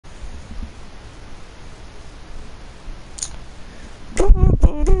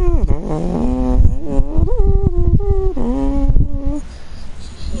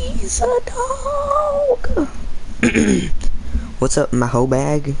He's a dog. What's up, my hoe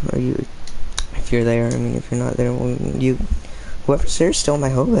bag? Are you? If you're there, I mean, if you're not there, well, you. Whoever's there's still my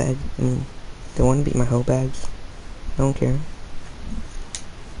hoe bag. I mean, they want to be my hoe bags. I don't care.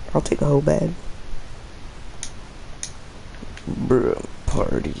 I'll take a hoe bag. Bruh,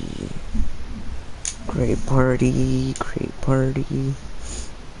 party. Great party. Great party.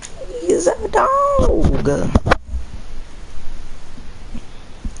 He's a dog.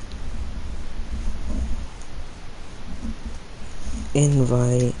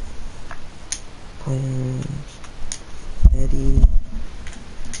 Invite. Plans. Eddie.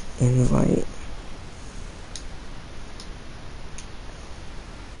 Invite.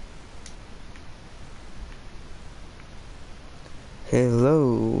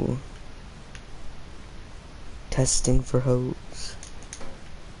 Hello. Testing for hoes.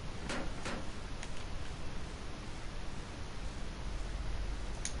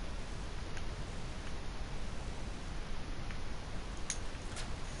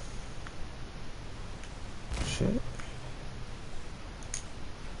 Shit.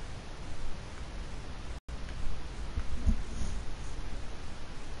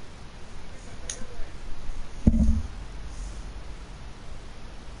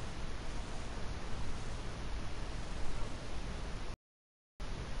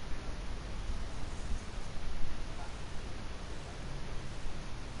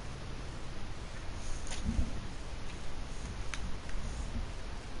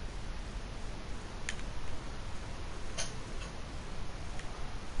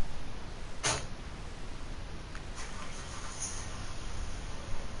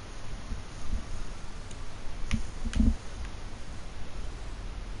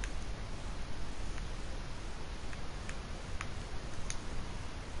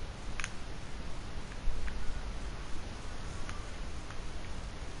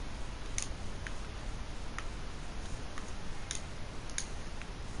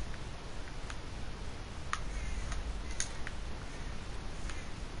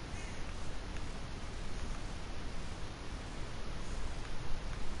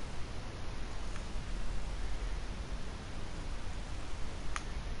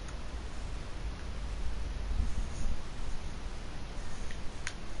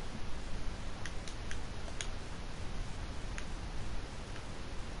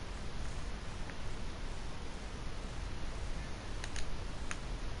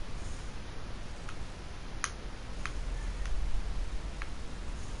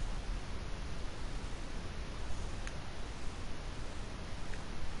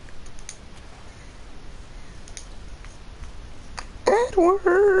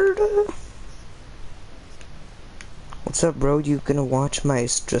 Edward! What's up, bro? You gonna watch my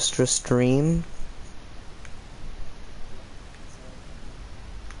just stream?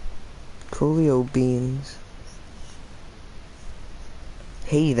 Coolio beans.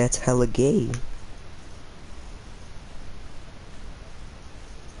 Hey, that's hella gay.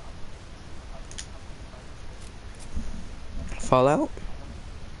 Fallout?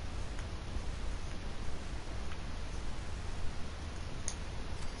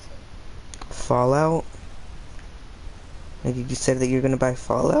 Fallout? Like, you said that you're gonna buy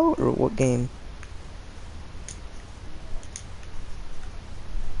Fallout, or what game?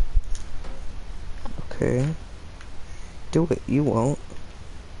 Okay. Do it, you won't.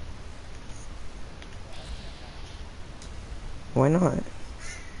 Why not?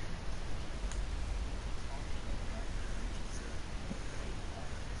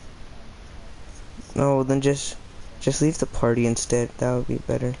 No, then just leave the party instead. That would be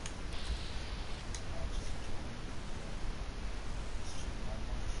better.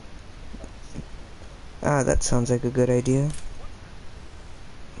 Ah, that sounds like a good idea.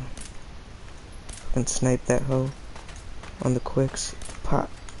 And snipe that hoe on the quicks. Pop.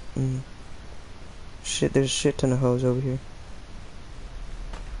 Shit, there's a shit ton of hoes over here.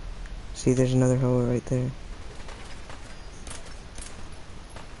 See, there's another hoe right there.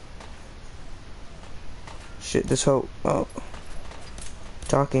 Shit, this hoe. Oh.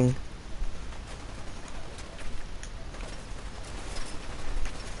 Talking.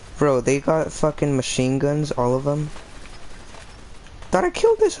 Bro, they got fucking machine guns, all of them. Thought I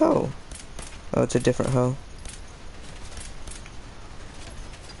killed this hoe. Oh, it's a different hoe.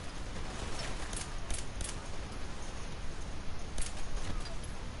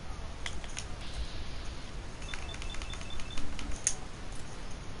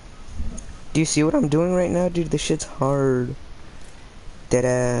 Do you see what I'm doing right now? Dude, this shit's hard.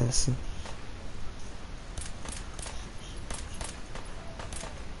 Deadass.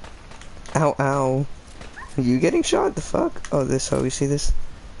 Ow, ow. You getting shot? The fuck? Oh, this hoe. You see this?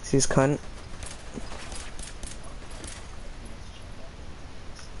 See this cunt?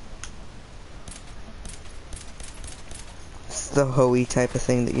 It's the hoey type of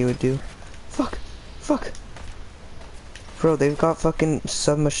thing that you would do. Fuck. Fuck. Bro, they've got fucking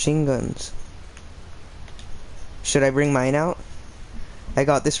submachine guns. Should I bring mine out? I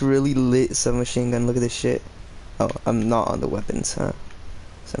got this really lit submachine gun. Look at this shit. Oh, I'm not on the weapons, huh?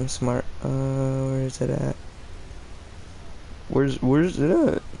 So I'm smart. Where is it at? Where's it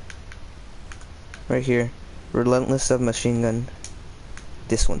at? Right here. Relentless submachine gun.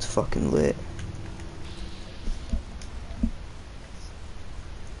 This one's fucking lit.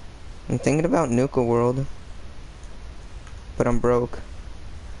 I'm thinking about Nuka World, but I'm broke.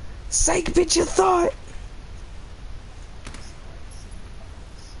 Psych, bitch, you thought!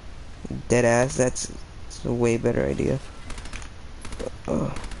 Dead ass, that's a way better idea.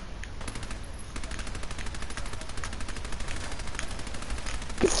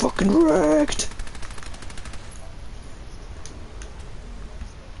 Get fucking wrecked!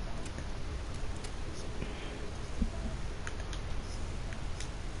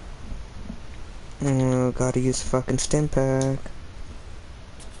 Oh, gotta use fucking stim pack.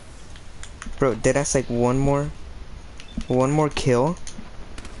 Bro, deadass like one more kill,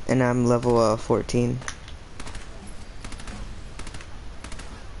 and I'm level 14.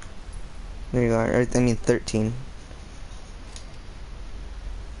 There you are. I mean 13.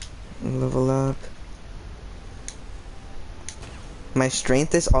 Level up. My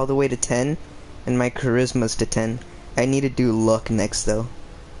strength is all the way to 10, and my charisma's to 10. I need to do luck next though,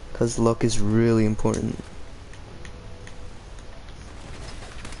 cause luck is really important.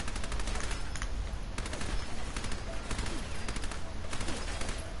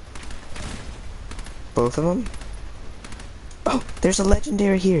 Both of them? Oh, there's a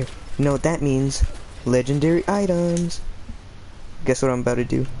legendary here. You know what that means? Legendary items. Guess what I'm about to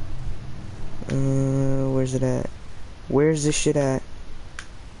do? Where's it at? Where's this shit at?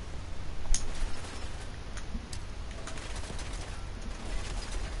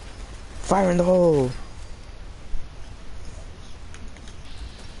 Fire in the hole!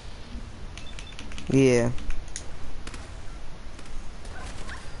 Yeah.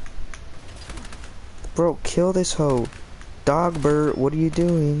 Bro, kill this hoe. Dogbert, what are you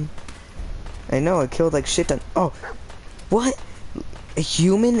doing? I know, I killed like shit ton. Oh! What?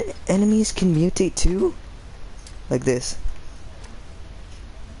 Human enemies can mutate too? Like this.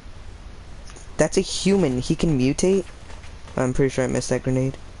 That's a human, he can mutate? I'm pretty sure I missed that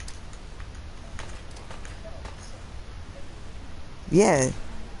grenade. Yeah.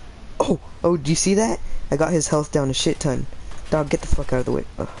 Oh, do you see that? I got his health down a shit ton. Dog, get the fuck out of the way.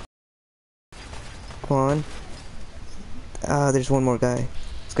 Ugh. Come on. There's one more guy.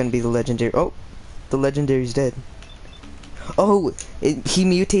 It's gonna be the legendary. Oh, the legendary's dead. Oh, he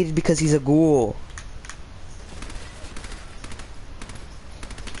mutated because he's a ghoul.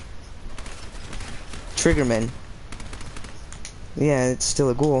 Triggerman. Yeah, it's still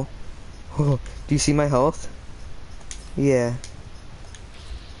a ghoul. Oh, do you see my health? Yeah.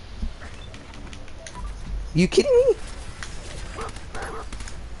 You kidding me?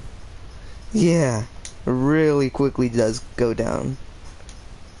 Yeah, really quickly does go down.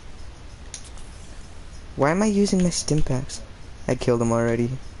 Why am I using my stim packs? I killed him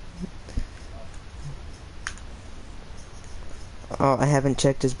already. Oh, I haven't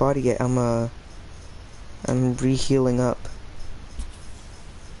checked his body yet. I'm re-healing up.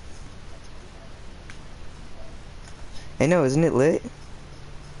 I know, isn't it lit?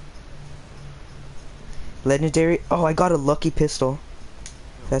 Legendary. Oh, I got a lucky pistol.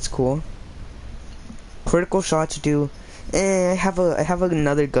 That's cool. Critical shots do. I have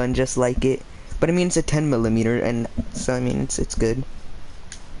another gun just like it, but I mean it's a 10mm, and so I mean it's good.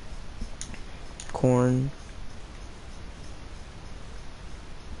 Corn.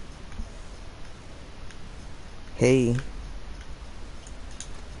 Hey.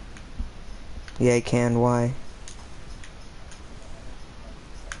 Yeah, I can. Why?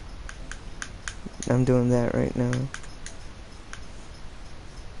 I'm doing that right now.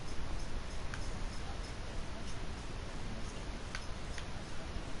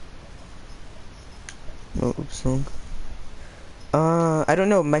 Oops, wrong. I don't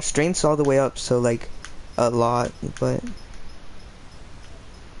know. My strength's all the way up, so like a lot, but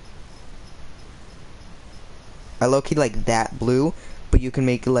I low-key like that blue, but you can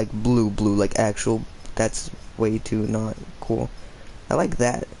make it like blue, like actual. That's way too not cool. I like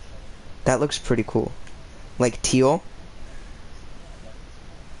that. That looks pretty cool. Like teal.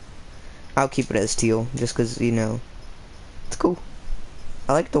 I'll keep it as teal, just cause you know it's cool.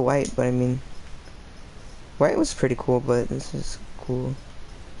 I like the white, but I mean, white was pretty cool, but this is cool.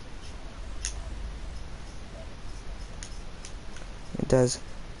 It does.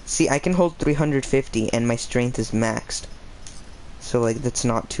 See, I can hold 350 and my strength is maxed. So, like, that's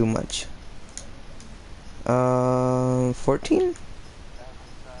not too much. 14?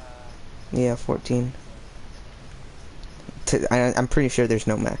 Yeah, 14. I'm pretty sure there's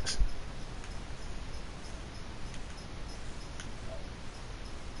no max.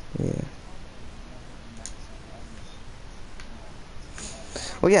 Yeah.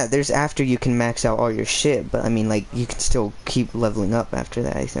 Well, yeah, there's after you can max out all your shit, but I mean, like, you can still keep leveling up after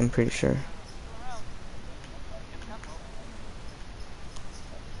that, I'm pretty sure.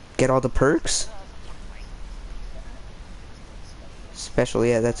 Get all the perks? Special,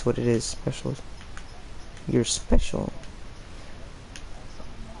 yeah, that's what it is, special. You're special.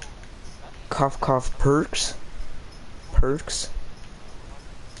 Cough, cough, perks? Perks?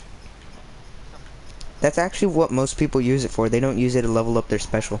 That's actually what most people use it for. They don't use it to level up their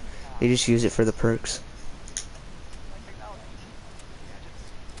special. They just use it for the perks.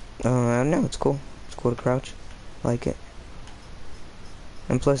 No, it's cool. It's cool to crouch. I like it.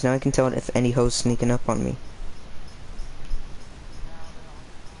 And plus, now I can tell if any hoe's sneaking up on me.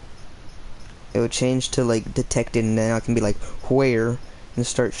 It would change to, like, detected, and then I can be like, where? And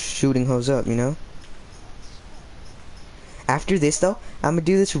start shooting hoes up, you know? After this, though, I'm gonna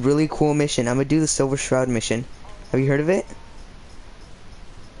do this really cool mission. I'm gonna do the Silver Shroud mission. Have you heard of it?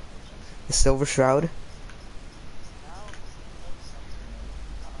 The Silver Shroud?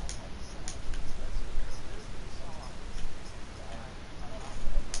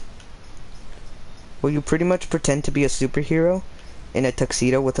 Well, you pretty much pretend to be a superhero in a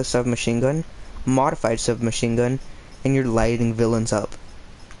tuxedo with a submachine gun, modified submachine gun, and you're lighting villains up.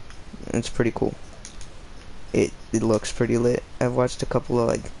 It's pretty cool. It looks pretty lit. I've watched a couple of,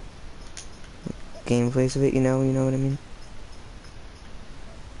 like, gameplays of it, you know what I mean?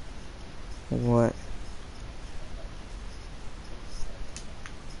 What?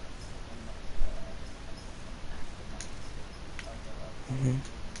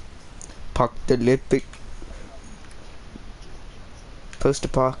 Apocalyptic.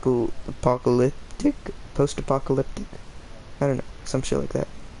 Post-apocalyptic? Post-apocalyptic? I don't know. Some shit like that.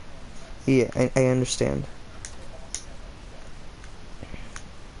 Yeah, I understand.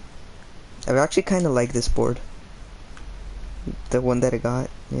 I actually kind of like this board. The one that I got,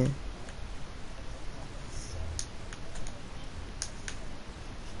 yeah.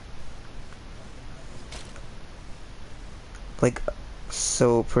 Like,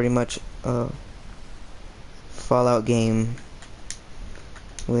 so pretty much a Fallout game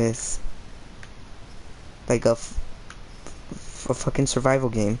with like a fucking survival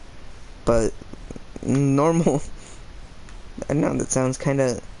game, but normal. I don't know, that sounds kind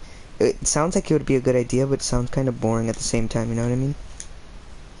of, it sounds like it would be a good idea, but it sounds kind of boring at the same time, you know what I mean?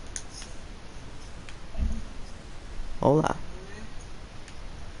 Hola.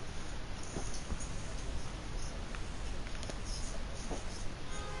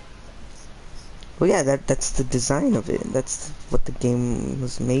 Well, yeah, that's the design of it. That's what the game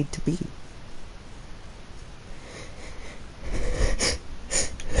was made to be.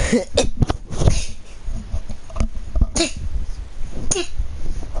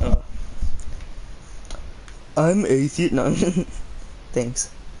 I'm atheist. No,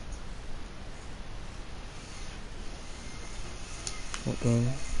 thanks. What game?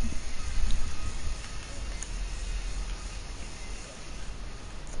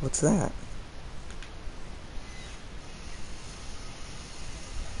 What's that?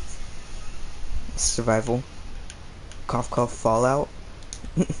 Survival. Cough cough Fallout.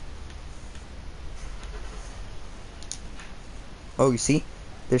 Oh, you see?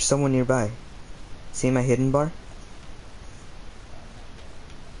 There's someone nearby. See my hidden bar?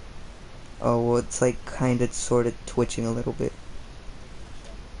 Oh, well, it's like kinda sorta twitching a little bit.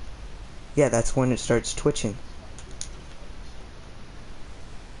 Yeah, that's when it starts twitching.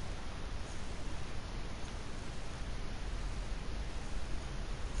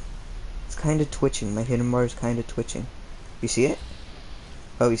 It's kinda twitching. My hidden bar is kinda twitching. You see it?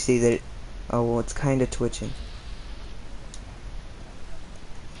 Oh, you see that? Oh, well, it's kinda twitching.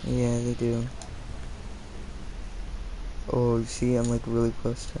 Yeah, they do. Oh, you see, I'm like really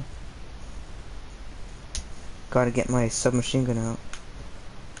close to it. Gotta get my submachine gun out.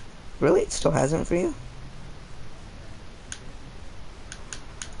 Really? It still hasn't for you?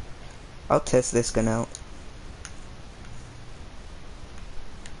 I'll test this gun out.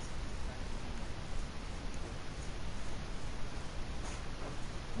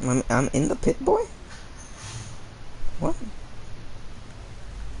 I'm in the pit, boy? What?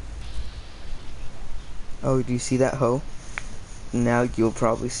 Oh, do you see that hoe? Now you'll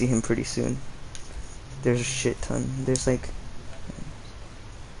probably see him pretty soon. There's a shit ton. There's like...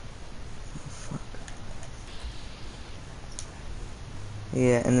 Oh, fuck.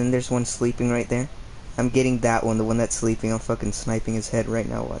 Yeah, and then there's one sleeping right there. I'm getting that one, the one that's sleeping. I'm fucking sniping his head right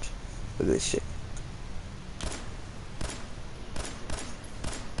now, watch. Look at this shit.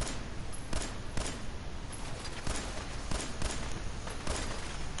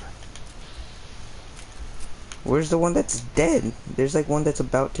 Where's the one that's dead? There's like one that's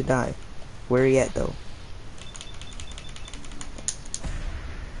about to die. Where are you at, though?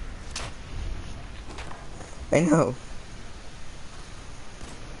 I know.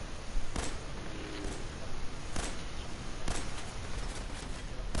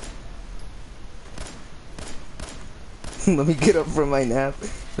 Let me get up from my nap.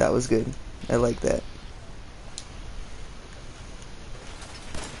 That was good. I like that.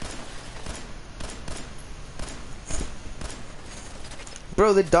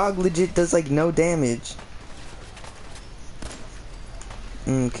 Bro, the dog legit does like no damage.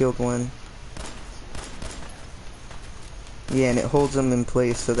 Killed one. Yeah, and it holds them in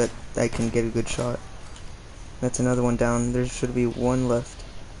place so that I can get a good shot. That's another one down. There should be one left.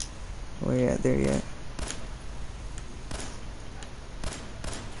 Where you at? There you at.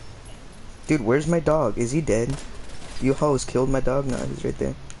 Dude, where's my dog? Is he dead? You hoes killed my dog? No, he's right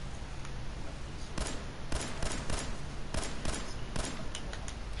there.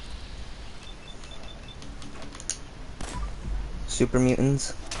 Super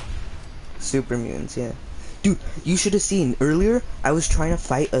mutants. Super mutants, yeah. Dude, you should have seen earlier. I was trying to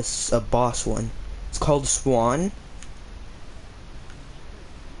fight a boss one. It's called Swan.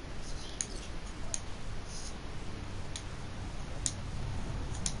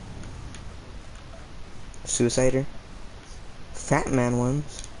 Suicider. Fat Man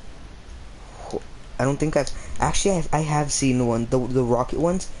ones. I don't think I've actually. I have seen the one, the rocket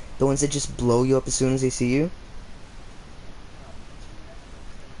ones, the ones that just blow you up as soon as they see you.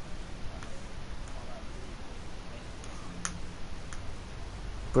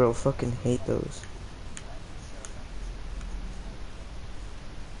 Bro, fucking hate those.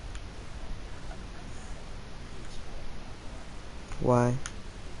 Why?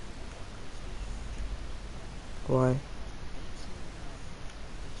 Why?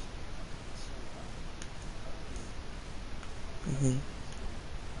 Mhm.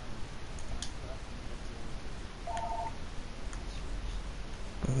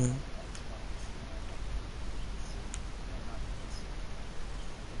 Mhm.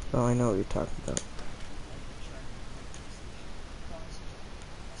 Oh, I know what you're talking about.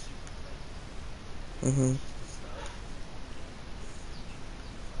 Mhm.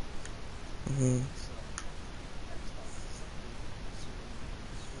 Mhm.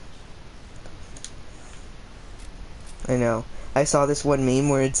 I know. I saw this one meme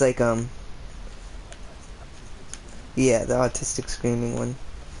where it's like yeah, the autistic screaming one.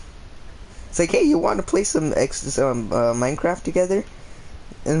 It's like, hey, you want to play some Minecraft together?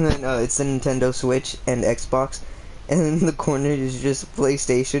 And then it's the Nintendo Switch and Xbox, and in the corner is just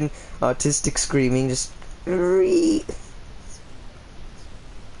PlayStation, autistic screaming, just. There it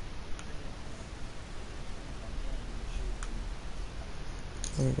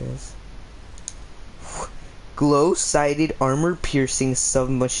is. Glow-sighted, armor-piercing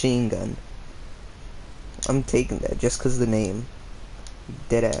submachine gun. I'm taking that just because of the name.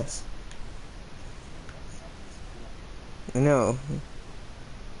 Dead ass. I know.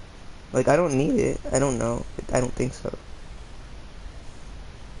 Like, I don't need it. I don't know. I don't think so.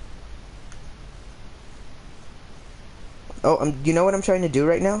 Oh, you know what I'm trying to do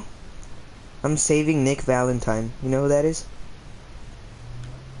right now? I'm saving Nick Valentine. You know who that is?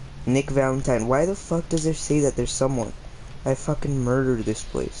 Nick Valentine. Why the fuck does there say that there's someone? I fucking murdered this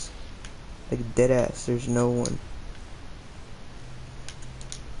place. Like, dead ass. There's no one.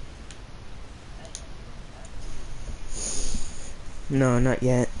 No, not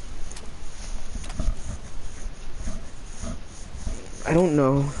yet. I don't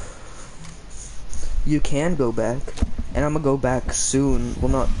know. You can go back. And I'm gonna go back soon. Well,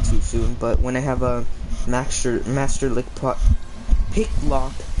 not too soon, but when I have a master pick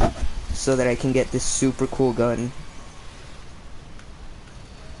lock so that I can get this super cool gun.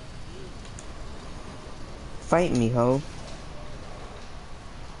 Fight me, ho.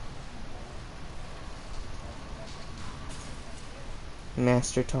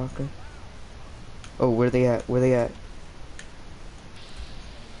 Master talker. Oh, where they at? Where they at?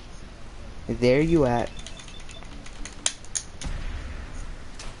 There you at.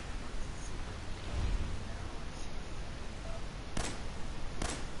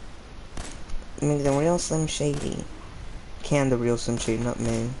 I mean, the real Slim Shady. Can the real Slim Shady, not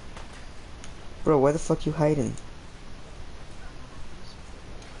me. Bro, where the fuck you hiding?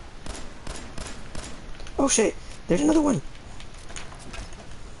 Oh shit, there's another one.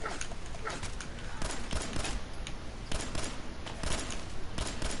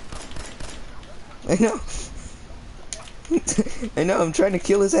 I know. I know, I'm trying to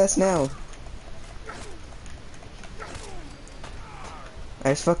kill his ass now. I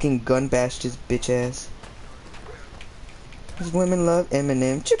just fucking gun bashed his bitch ass. These women love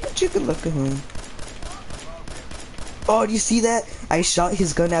Eminem. Chicka chicka look at him. Oh, do you see that? I shot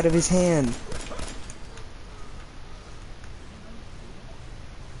his gun out of his hand.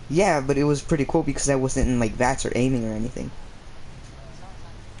 Yeah, but it was pretty cool because I wasn't in like VATS or aiming or anything.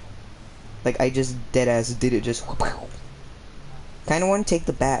 Like I just dead ass did it just. Kinda want to take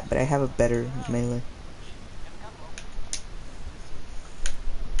the bat, but I have a better melee.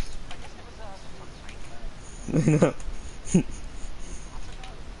 No.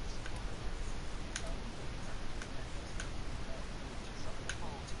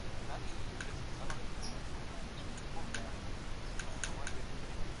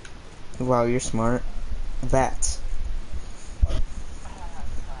 Wow, you're smart. VATS.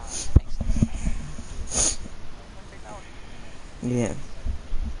 Yeah.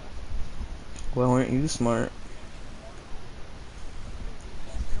 Well, aren't you smart?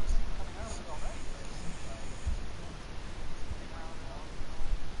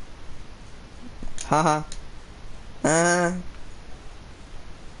 Haha. Nah.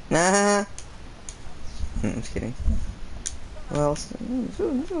 I'm just kidding. Well,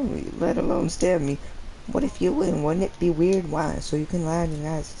 let alone stab me. What if you win? Wouldn't it be weird? Why? So you can lie to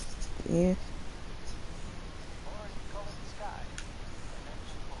guys. Yeah.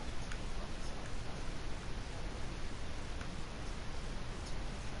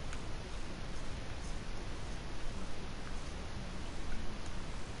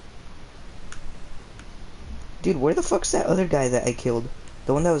 Dude, where the fuck's that other guy that I killed?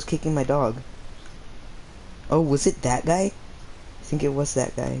 The one that was kicking my dog. Oh, was it that guy? I think it was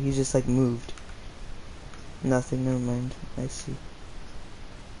that guy. He just like moved. Nothing, never mind. I see.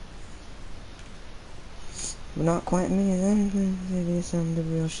 But not quite me, then maybe I'm the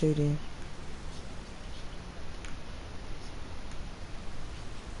real Shady.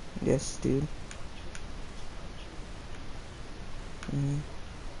 Yes, dude. Mm-hmm.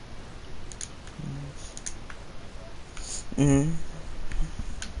 Mm-hmm.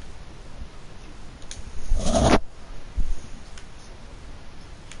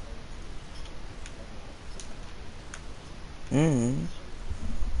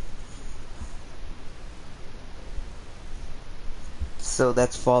 So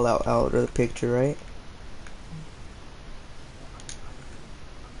that's Fallout out of the picture, right?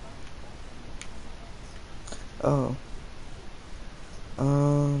 Oh.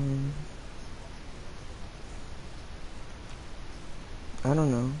 I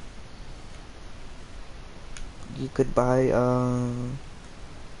don't know. You could buy, I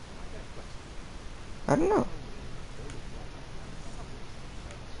don't know.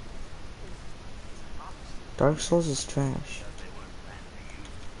 Dark Souls is trash.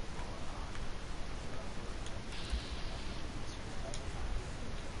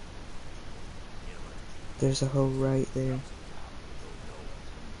 There's a hole right there.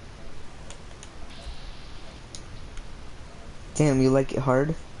 Damn, you like it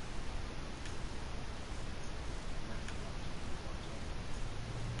hard?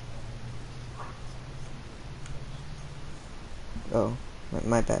 Oh,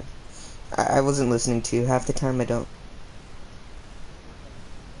 my bad. I wasn't listening to you. Half the time I don't.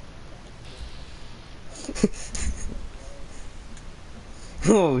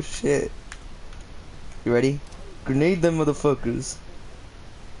 Oh shit. You ready? Grenade them motherfuckers.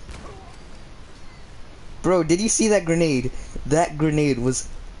 Bro, did you see that grenade? That grenade was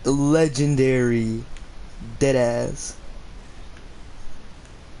legendary. Deadass.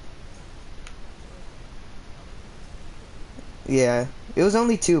 Yeah. It was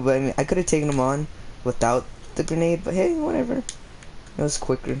only two, but I mean, I could have taken them on without the grenade, but hey, whatever. It was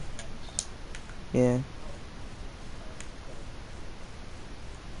quicker. Yeah.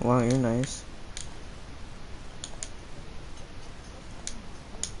 Wow, you're nice.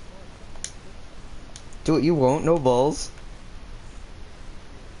 Do it, you won't. No balls.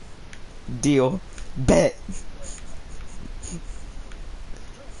 Deal. Bet.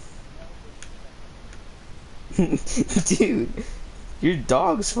 Dude, your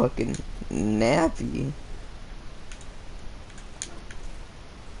dog's fucking nappy.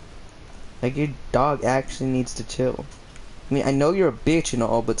 Like, your dog actually needs to chill. I mean, I know you're a bitch and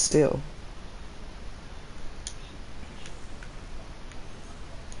all, but still.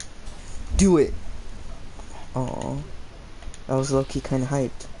 do it. Oh, I was low-key kind of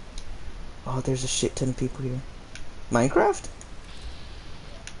hyped. Oh, there's a shit ton of people here. Minecraft?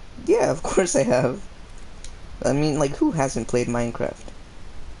 Yeah, of course I have. I mean, like, who hasn't played Minecraft?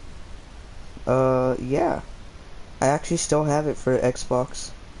 Yeah. I actually still have it for Xbox.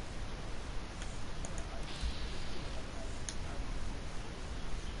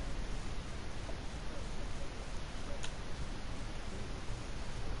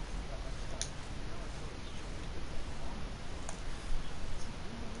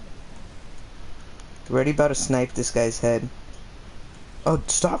 We're already about to snipe this guy's head. Oh,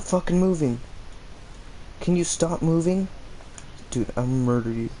 stop fucking moving. Can you stop moving? Dude, I'll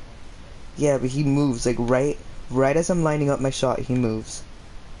murder you. Yeah, but he moves, like, right as I'm lining up my shot, he moves.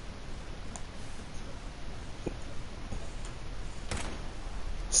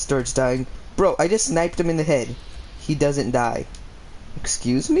 Starts dying. Bro, I just sniped him in the head. He doesn't die.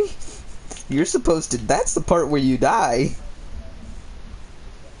 Excuse me? You're supposed to... That's the part where you die.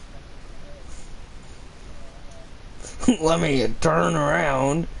 Let me turn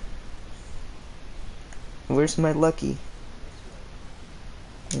around. Where's my lucky?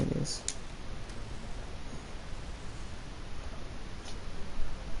 There it is.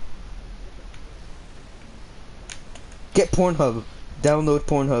 Get Pornhub. Download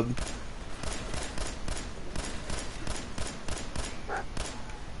Pornhub.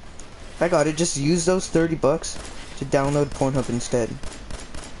 I got it. Just use those $30 to download Pornhub instead.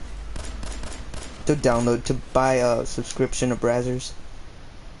 To download, to buy a subscription of Brazzers.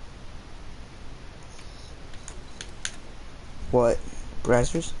 What?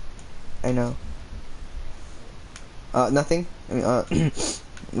 Brazzers? I know. Nothing? I mean,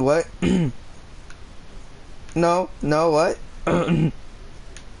 what? No, what?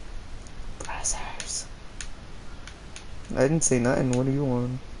 Brazzers. I didn't say nothing. What do you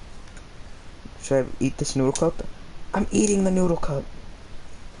want? Should I eat this noodle cup? I'm eating the noodle cup.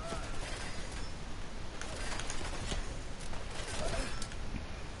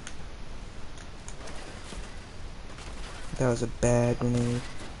 That was a bad grenade.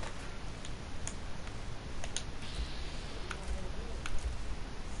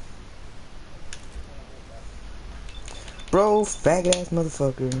 Bro, faggot ass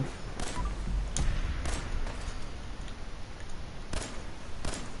motherfucker.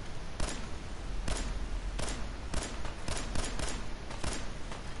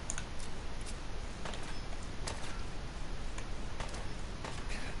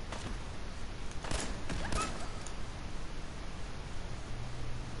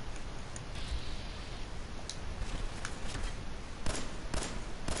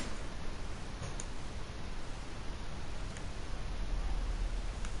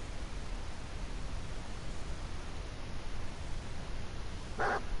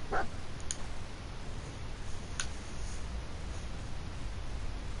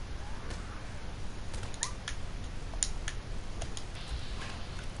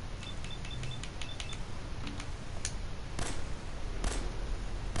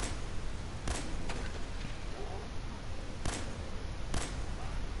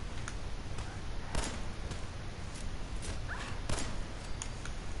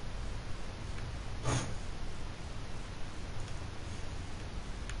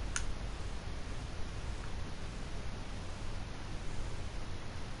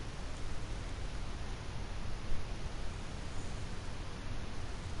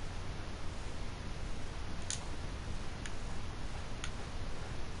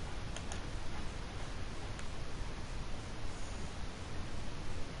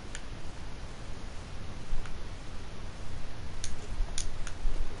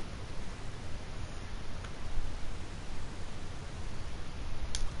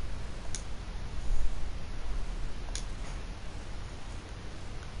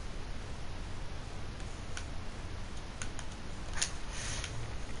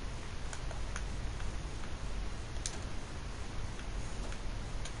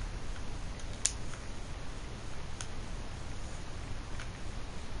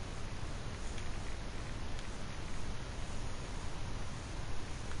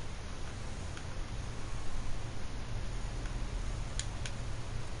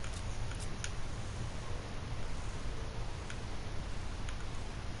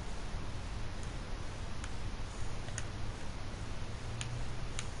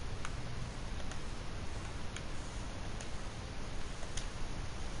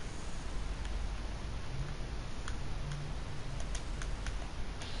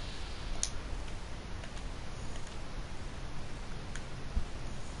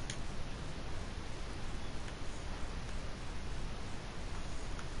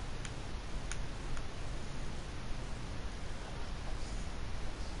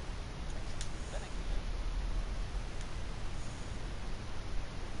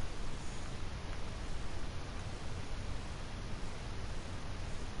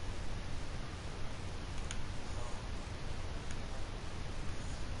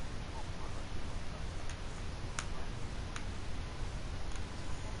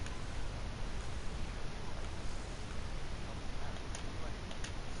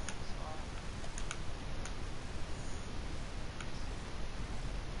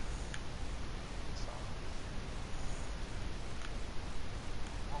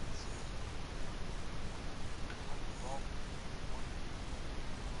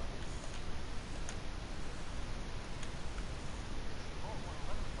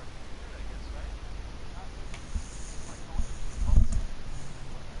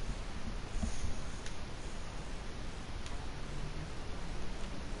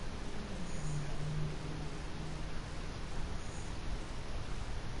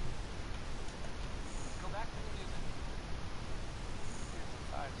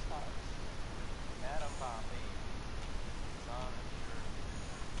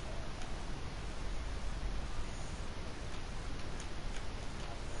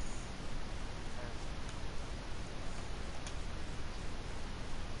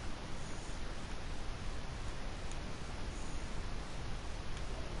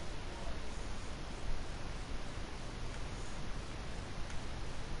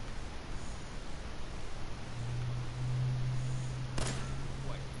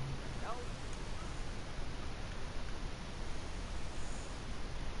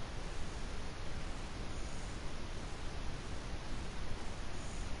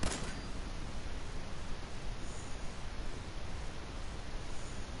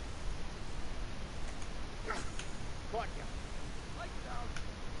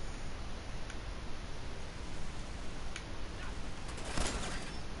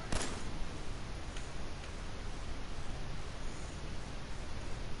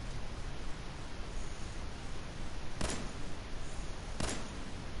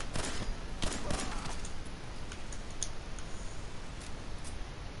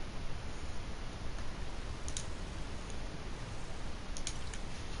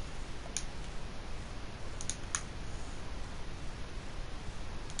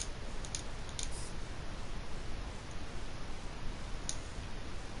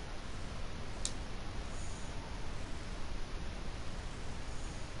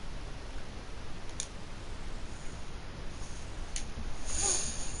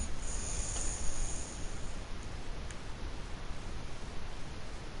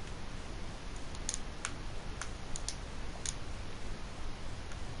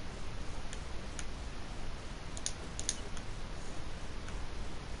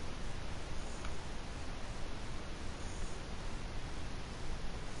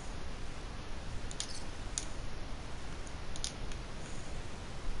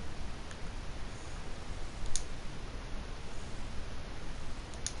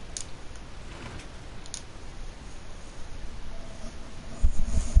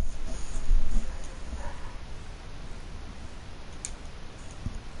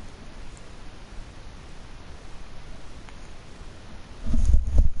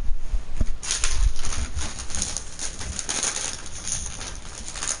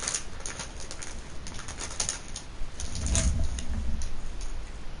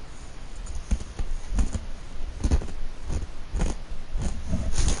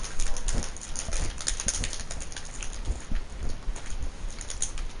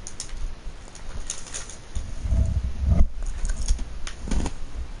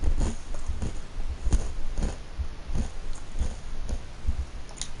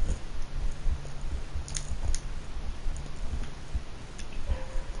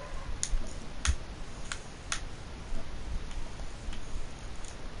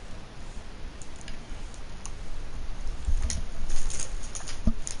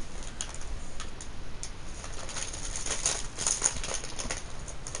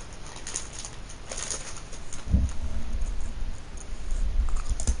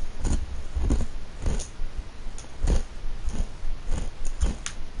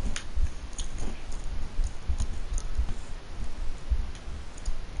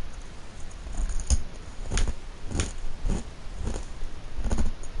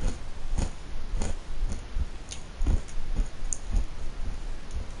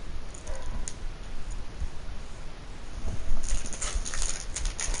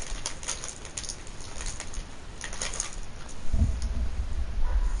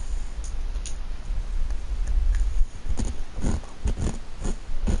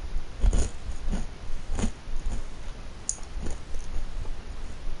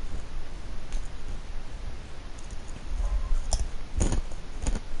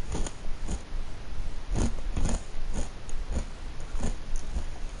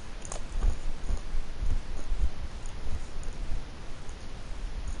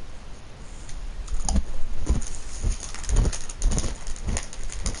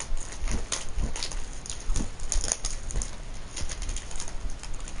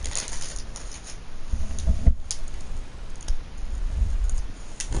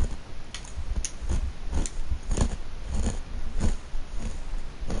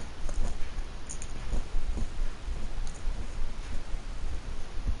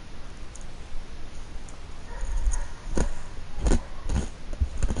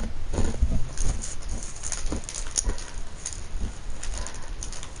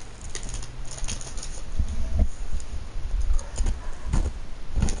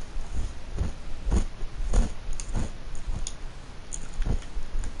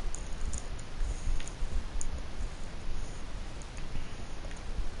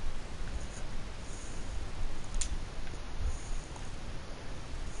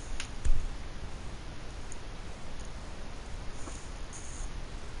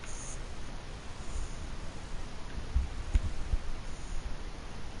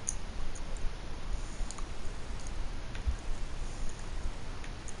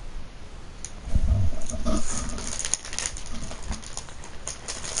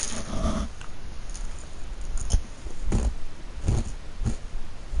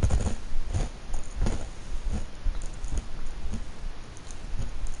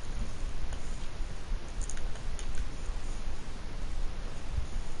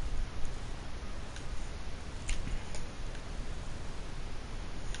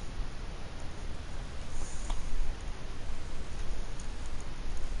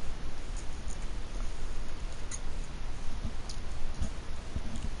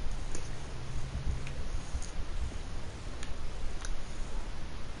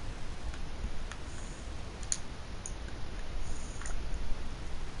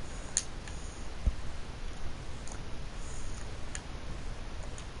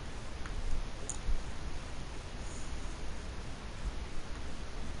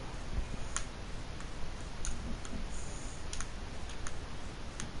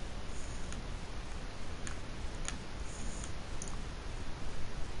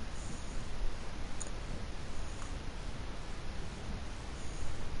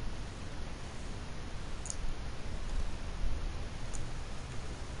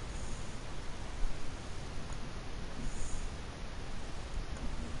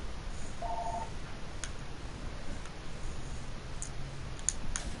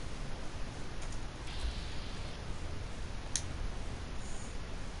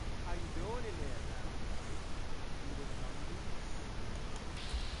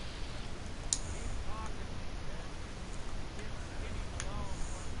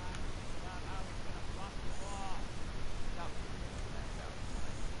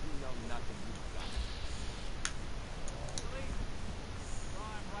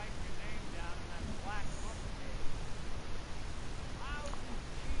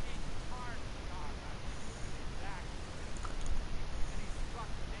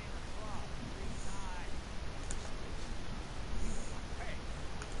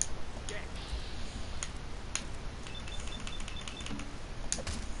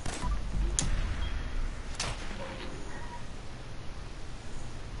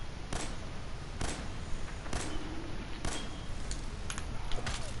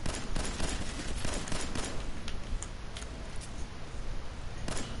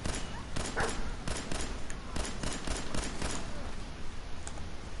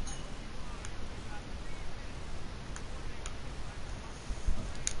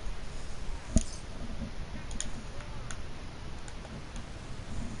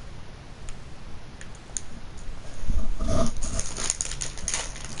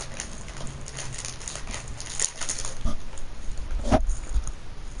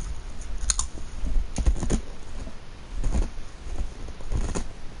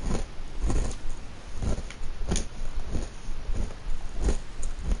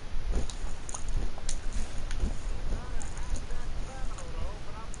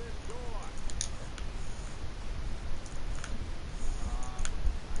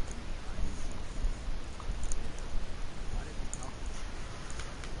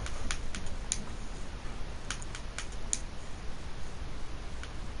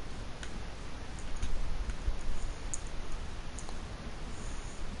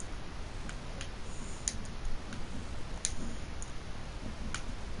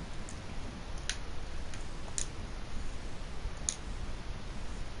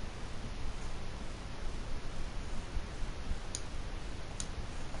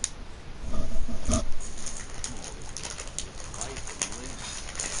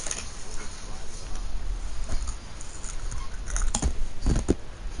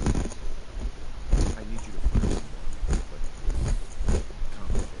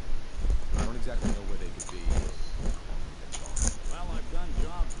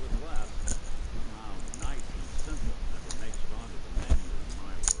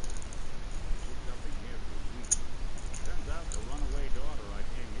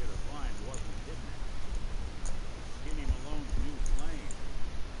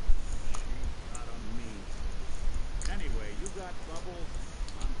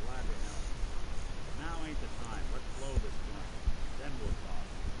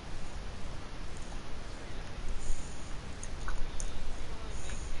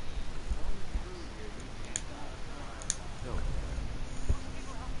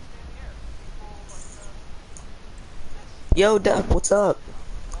 Yo, Duck, what's up?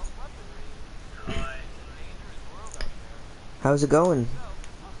 Uh, How's it going?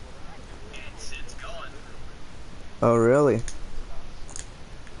 it's going. Oh, really?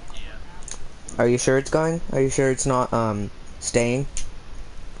 Yeah. Are you sure it's going? Are you sure it's not, staying?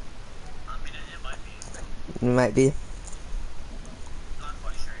 I mean, it might be. It might be. Not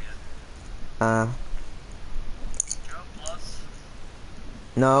quite sure yet. Uh, Joe Plus,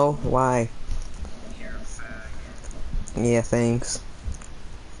 no, why? you're a fag. Yeah, thanks.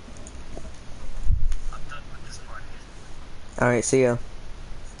 I'm done with this party. Alright, see ya.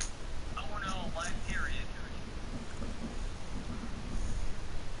 Oh no, my period.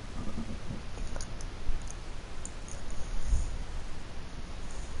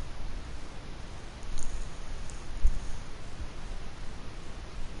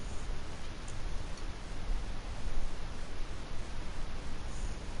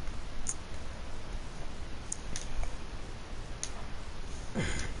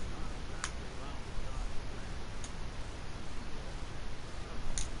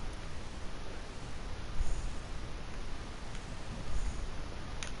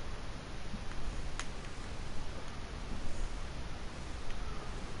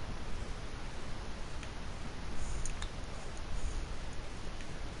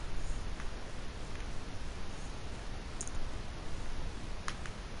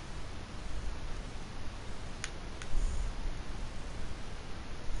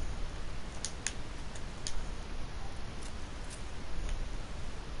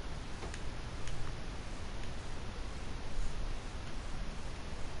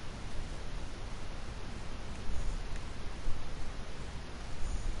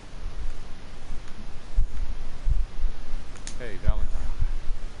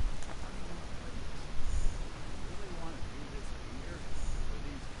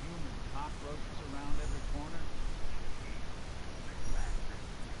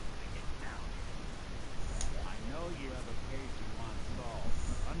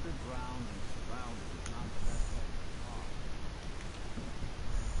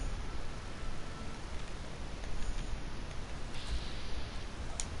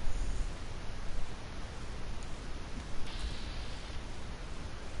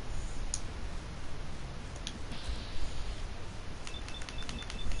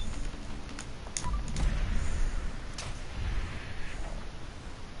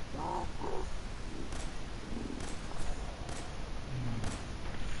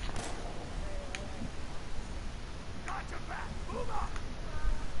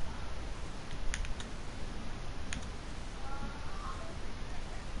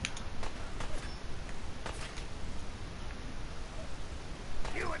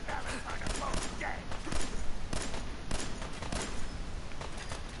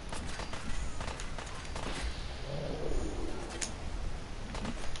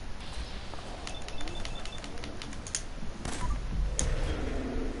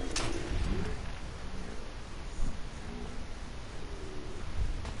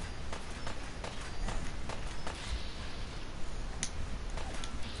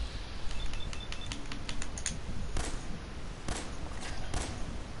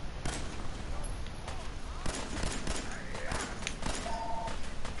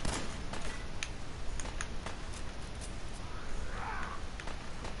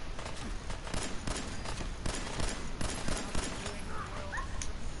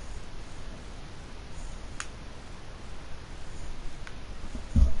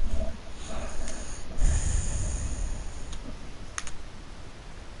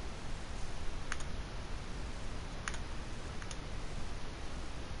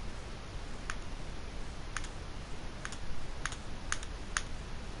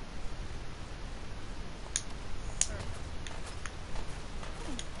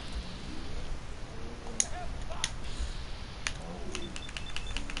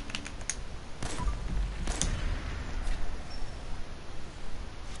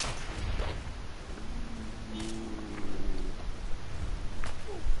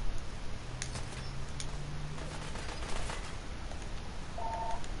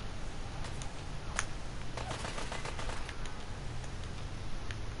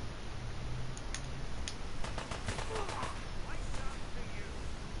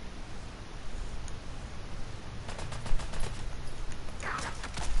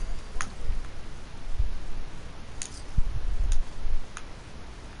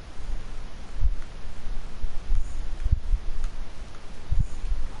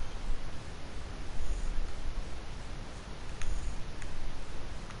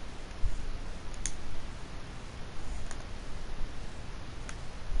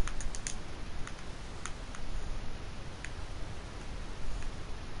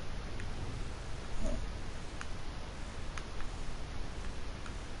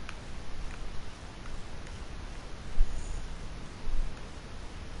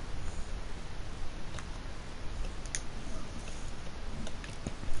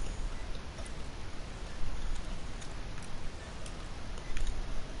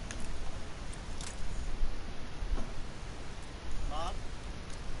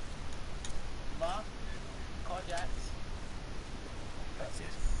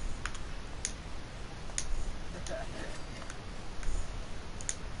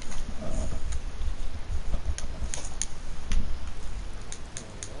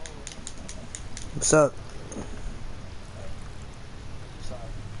 What's up? Sorry.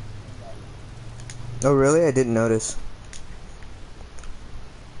 Oh, really? I didn't notice.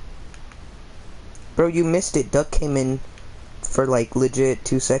 Bro, you missed it. Duck came in for like legit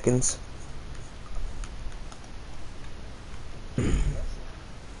 2 seconds.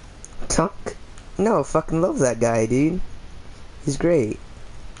 Duck? No, fucking love that guy, dude. He's great.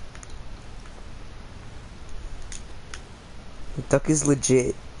 Duck is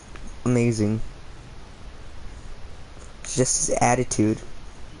legit amazing. It's just his attitude.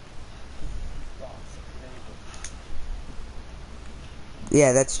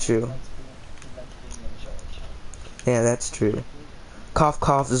 Yeah, that's true. Yeah, that's true. Cough,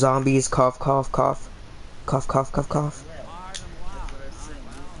 cough, zombies, cough, cough, cough. Cough, cough, cough, cough.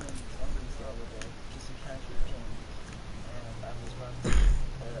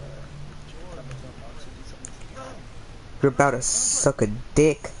 You're about to suck a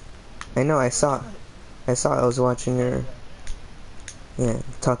dick. I know, I saw. I was watching your... Yeah,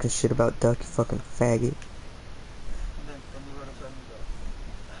 talking shit about Duck, you fucking faggot.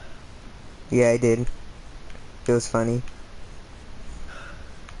 Yeah, I did. It was funny.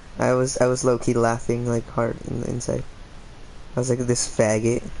 I was low-key laughing, like, hard in the inside. I was like, this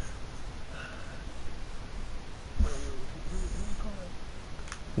faggot.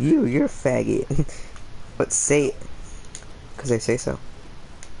 You're a faggot. But say it. Because I say so.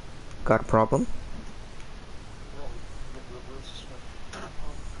 Got a problem?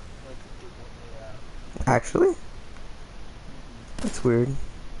 Actually? That's weird.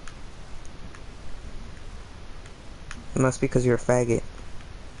 It must be because you're a faggot.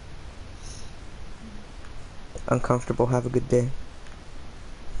 Uncomfortable, have a good day.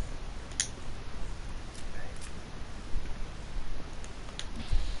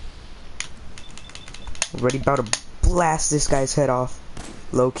 Already about to blast this guy's head off.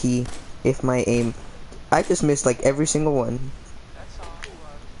 Low key, if my aim. I just missed like every single one.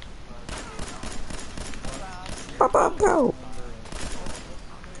 Pop up, go!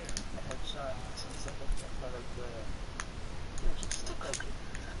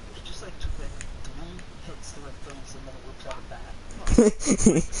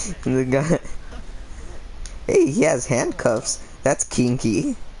 The guy. Hey, he has handcuffs. That's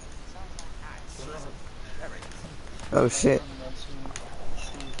kinky. Oh shit.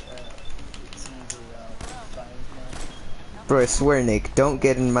 Bro, I swear, Nick, don't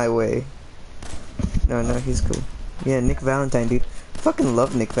get in my way. No, he's cool. Yeah, Nick Valentine, dude. Fucking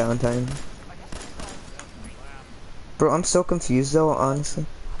love Nick Valentine. Bro, I'm so confused though, honestly.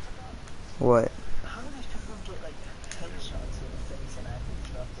 What? How do these people get like headshots in the face and acting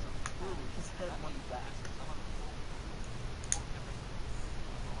nothing? Ooh, his head went back.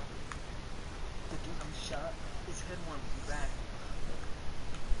 The dude who shot, his head went back.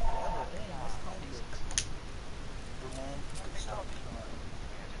 Hey, what's wrong with it? The man who could stop time.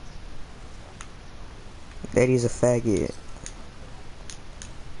 Eddie's a faggot.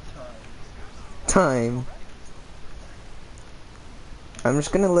 Time. I'm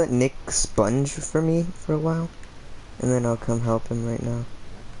just gonna let Nick sponge for me for a while. And then I'll come help him right now.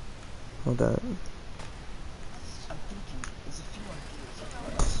 Hold up. I'm thinking, there's a few ideas of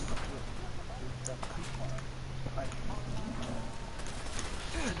what else you could do with the coupon. Like,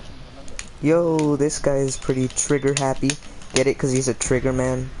 Yo, this guy is pretty trigger happy. Get it? Cause he's a trigger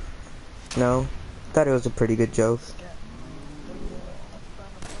man. No? Thought it was a pretty good joke.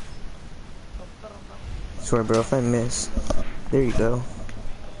 Swear, bro, if I miss. There you go.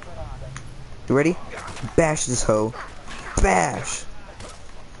 You ready? Bash this hoe. Bash!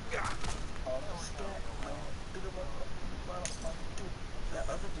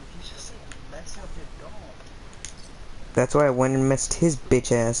 That's why I went and messed his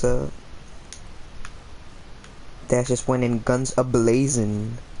bitch ass up. Dash just went in guns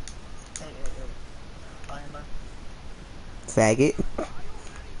a-blazing. Faggot.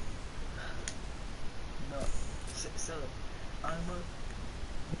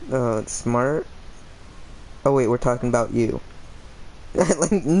 Oh, it's smart. Oh wait, we're talking about you.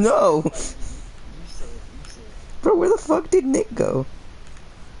 Like, no! Bro, where the fuck did Nick go?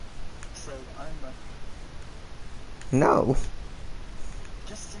 No.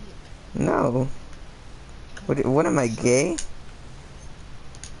 No. What am I, gay?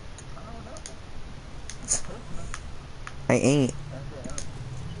 I ain't.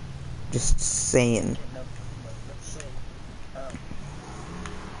 Just saying.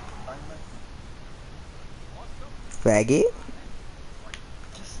 Faggot?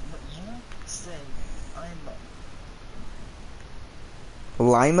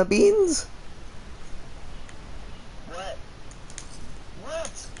 Lima beans? What?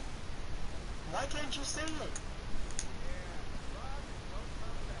 What? Why can't you see it?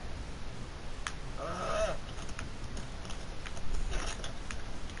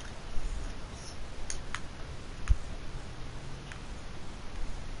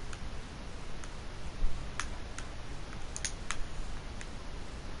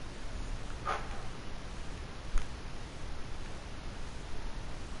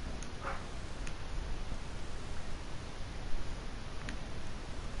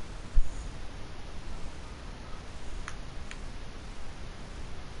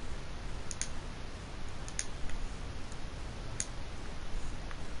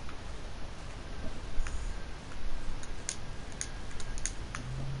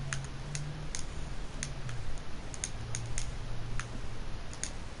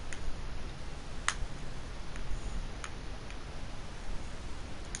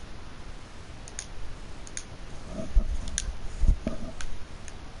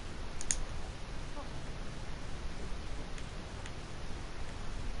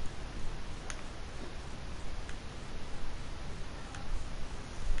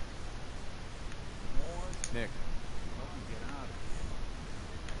 Nick, help me get out of here.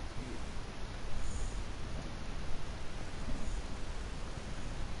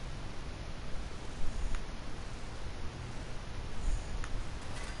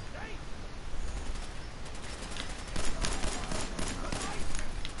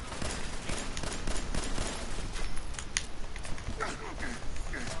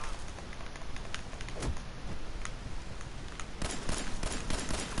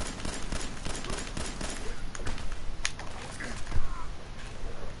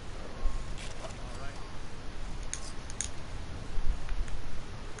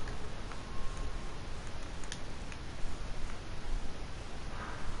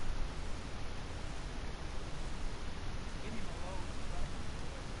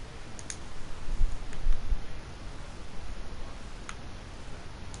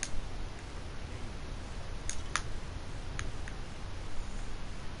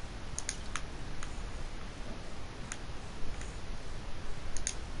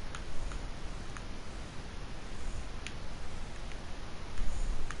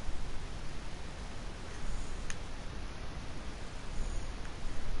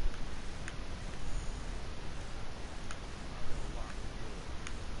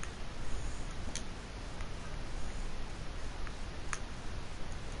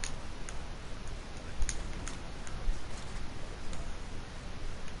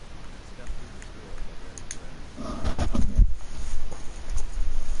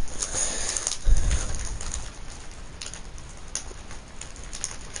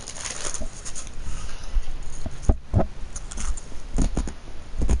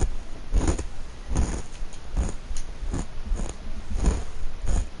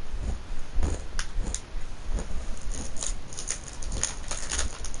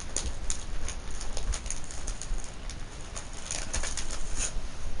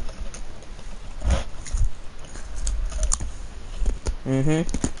 Mm-hmm.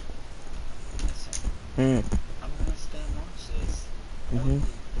 Listen, Mm. I'm gonna stand watch this. I Mm-hmm. want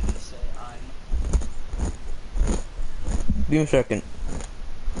you to say I'm. Give me a second.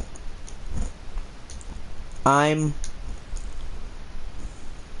 I'm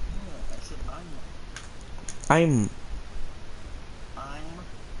Yeah, I said I'm I'm.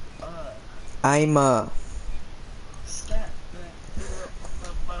 Uh. I'm Scat.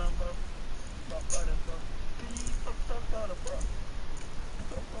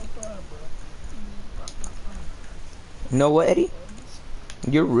 know what, Eddie?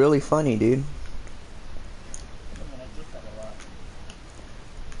 You're really funny, dude. I mean, I get that a lot.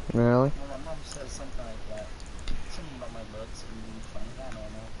 Really? Well, my mom says something like that. Something about my looks and being funny. I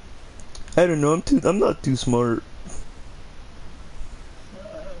don't know. I don't know, I'm not too smart.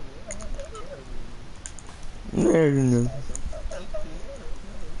 I don't know.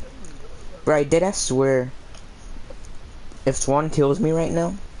 Right, did I swear if Swan kills me right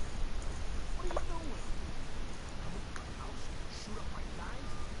now, What are you doing? Coming to my house to shoot up my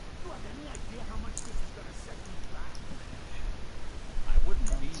guys? You have any idea how much this is gonna set me back? I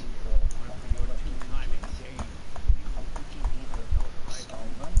wouldn't be here if it weren't for your two-timing game. I'm thinking either Know it right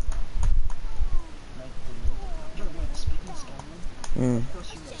off. Skyrim, like the new. Yo, wait, speaking of Skyrim, mm, of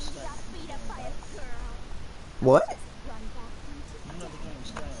course you know Skyrim, you know, right? what? You know the game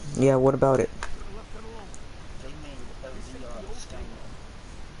Skyrim. Yeah, what about it? Should have left it alone. They made a VR of Skyrim.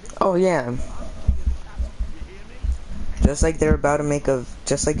 Oh yeah, I'm bringing Castle. You hear me? just like they're about to make a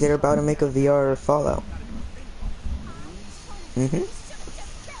VR Fallout. Gotta go ping pong. Mhm.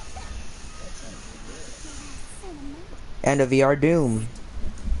 That sounds good. And a VR Doom.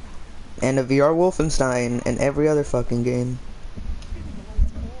 And a VR Wolfenstein and every other fucking game.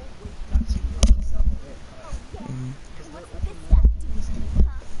 That's who makes that way, because they're open world movies too.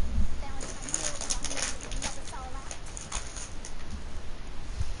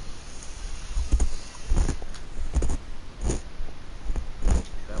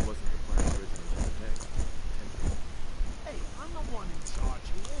 That wasn't the plan originally, okay? Hey, I'm the one in charge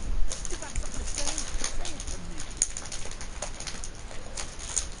here. You got something to say? Say it to me.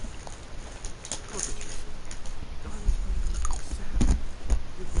 Look at yourself. Donnie's being savage.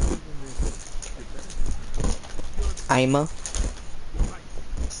 You're better than this. You're better than her. Ima. You're right.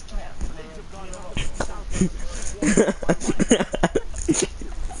 Strap, Things have gone man. south since you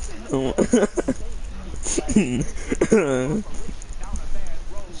walked my life. Down a bad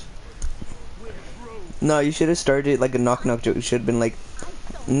road. We're through. No, you should have started like a knock knock joke. You should have been like,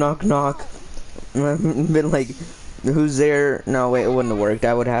 knock knock. Been like, who's there? No, wait, it wouldn't have worked.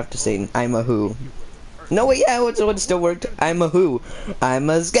 I would have to say, I'm a who. No, wait, yeah, it would still worked. I'm a who. I'm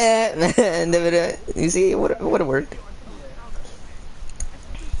a scat man. You see, it would have worked.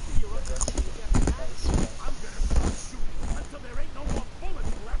 Until there ain't no more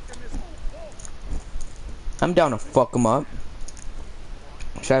bullets left in this whole vault. I'm down to fuck him up.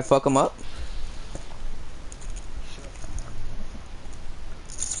 Should I fuck him up?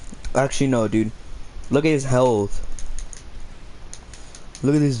 Actually, no, dude. Look at his health.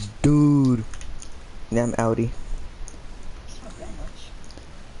 Look at this dude. Damn Audi. It's not that much.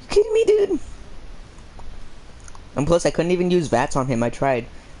 You kidding me, dude? And plus, I couldn't even use VATS on him. I tried,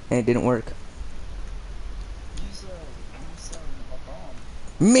 and it didn't work. Use a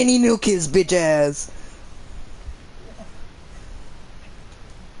bomb. Mini nuke his bitch ass.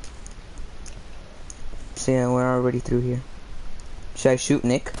 So yeah, we're already through here. Should I shoot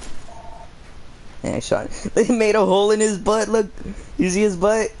Nick? Yeah, I shot. They made a hole in his butt. Look, you see his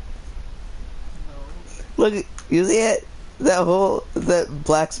butt? No. Look, you see it? That hole, that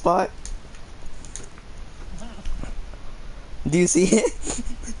black spot. Do you see it?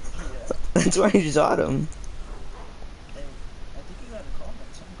 Yeah. That's why I shot him. Hey, I think you got a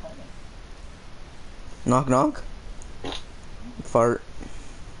comment. Someone comment. Knock knock. Fart.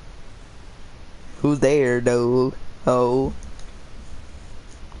 Who's there, though? Oh.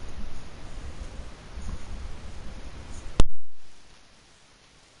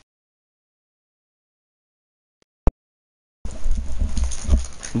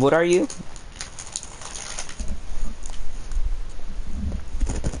 What are you?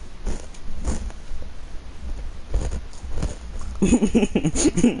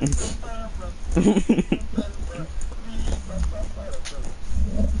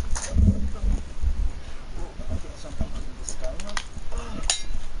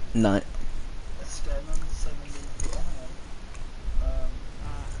 Not.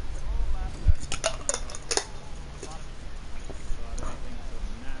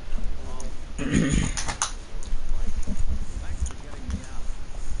 Your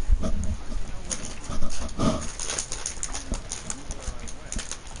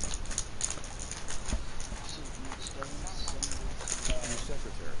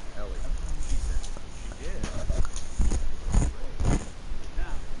secretary, Ellie. She did.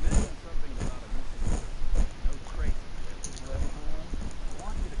 Now, you mentioned something about a missing person. No trace of it. I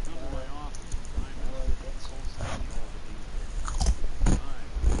want you to come to my office. I'm going to study all the details. Fine.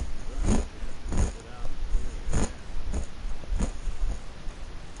 You're going to get it out clearly.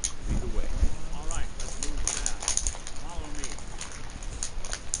 Lead the way. All right, let's move fast. Follow me.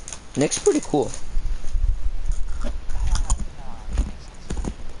 Nick's pretty cool.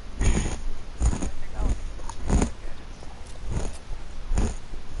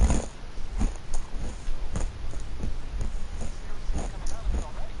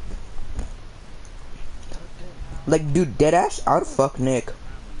 Like, dude, deadass, I would fuck Nick.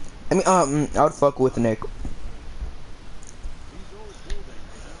 I mean, I would fuck with Nick.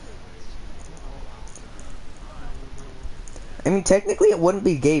 I mean, technically, it wouldn't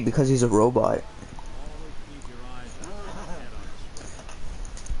be gay because he's a robot.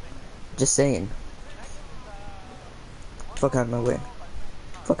 Just saying. Fuck out of my way.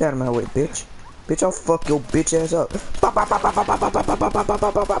 Fuck out of my way, bitch. Bitch, I'll fuck your bitch ass up. Pop, pop, pop, pop, pop, pop, pop, pop, pop, pop, pop,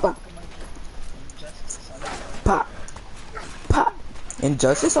 pop, pop, pop. Pop. Pop.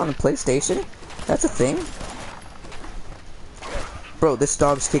 Injustice on the PlayStation? That's a thing? Bro, this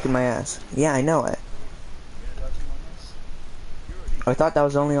dog's kicking my ass. Yeah, I know it. I thought that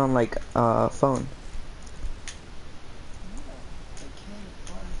was only on, like, phone.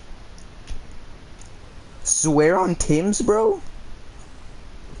 Swear on Tim's, bro?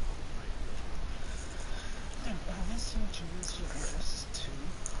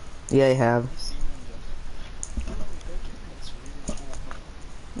 Yeah, I have. I've seen them just. Oh, that game looks really cool,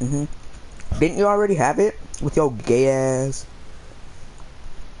 huh? Didn't you already have it with your gay ass,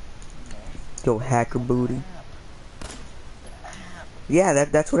 No. your hacker It's on booty? the app. The app. Yeah,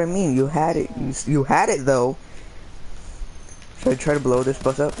 that's what I mean. You had it. You had it though. Should I try to blow this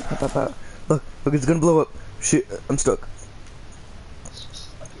bus up? Pop, pop, pop. Look, it's gonna blow up. Shit, I'm stuck. Okay,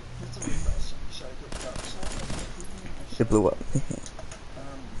 here's a real question. Should I get Dark Souls as my premium or should It blew I up. get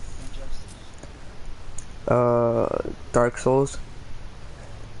Injustice? Dark Souls.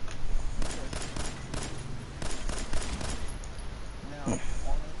 Now, all I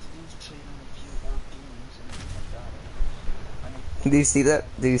have to do is trade in a few old games and I got it. And I Do you see that?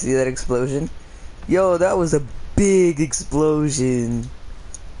 Do you see that explosion? Yo, that was a big explosion. from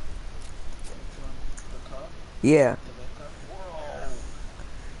the car, Yeah, the red car. Whoa!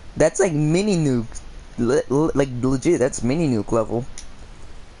 that's like mini nuke. Like legit, that's mini nuke level.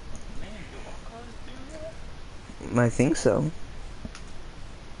 Man, do all cars do that? I think so. No,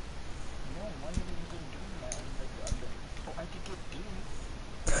 why are you even doing that? Oh, I could get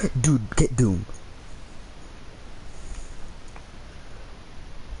Doom. Dude, get Doom.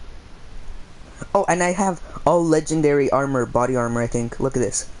 Oh, and I have all legendary armor, body armor, I think. Look at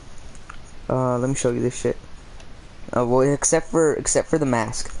this. Let me show you this shit. Well, except for the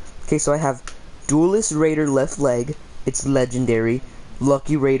mask. Okay, so I have Duelist Raider left leg, it's legendary.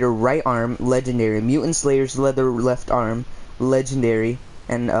 Lucky Raider right arm, legendary. Mutant Slayer's leather left arm, legendary.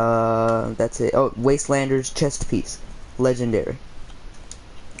 And that's it. Oh, Wastelander's chest piece, legendary.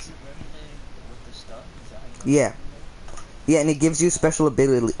 Is it legendary with the stuff? Is that how you Yeah. Yeah, and it gives you special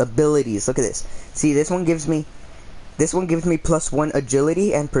abilities. Look at this. See, this one gives me +1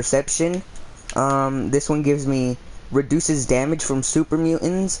 agility and perception. This one gives me reduces damage from super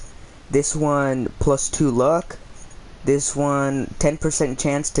mutants. This one +2 luck. This one 10%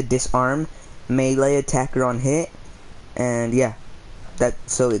 chance to disarm melee attacker on hit. And yeah,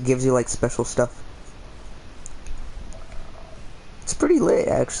 so it gives you like special stuff. It's pretty lit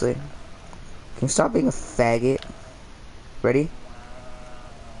actually. Can you stop being a faggot? Ready?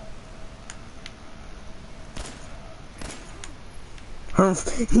 Humph.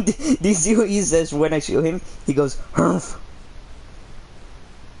 Do you see what he says when I shoot him? He goes, humph.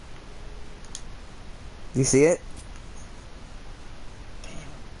 Do you see it?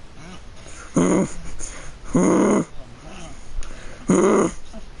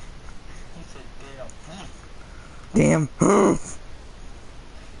 Damn. Let's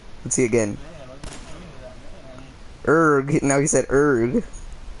see again. Erg. Now he said erg.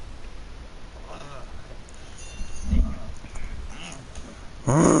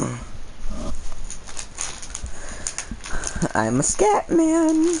 I'm a scat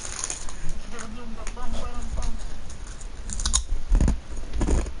man.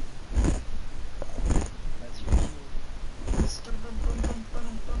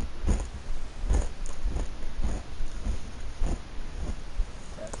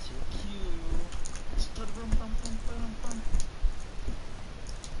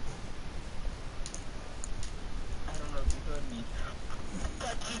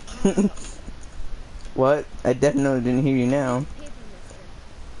 What? I definitely didn't hear you now.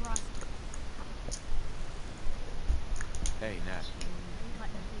 Hey, Nat.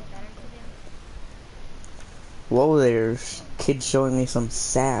 Whoa, there's kids showing me some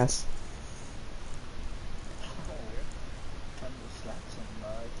sass.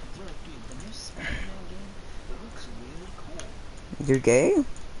 You're gay?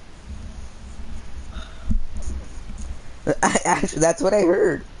 Actually, that's what I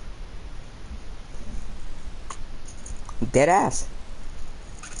heard. Dead ass.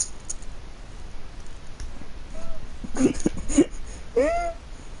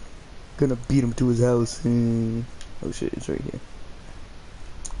 Gonna beat him to his house. Oh shit, it's right here.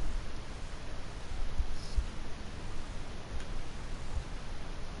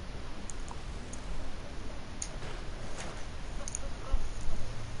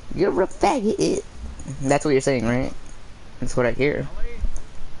 You're a faggot. That's what you're saying, right? That's what I hear. Ellie?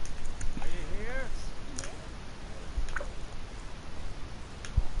 Are you here?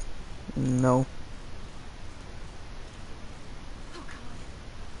 No. Oh god,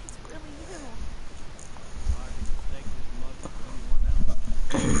 it's really you. Hard to mistake this mug for anyone else.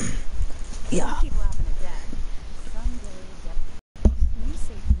 Yeah. Keep laughing at Dad. Someday, Dad. You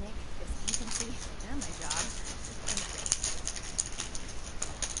saved Nick, this agency, and my job.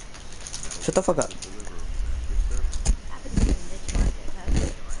 Shut the fuck up. Happens to be a niche market, that's for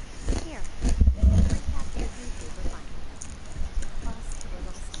sure. Here, free capture YouTube for fun. Plus, we're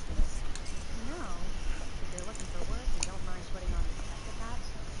little sneakers. You know, if you're looking for work and don't mind putting on the detective hat,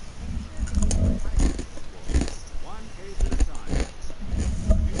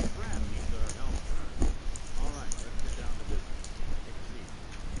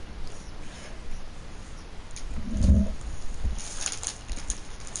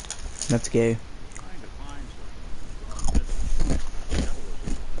 That's gay. Trying to find something. Gone missing. Devil is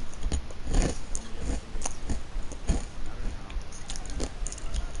in the only ever believed. Matter how.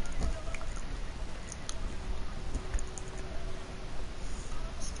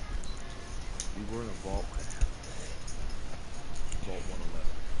 We were in a vault when it happened. Vault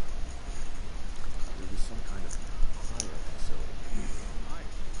 111. It was some kind of cryo facility. Real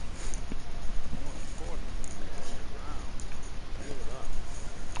nice. More importantly, we dug the ground. Seal it up.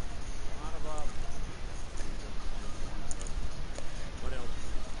 A lot of obstacles. Just one suspect. What else do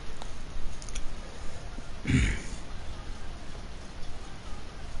you know?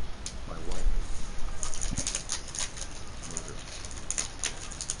 My wife was murdered.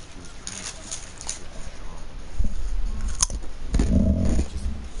 She was trying to keep the secret from Sean. It just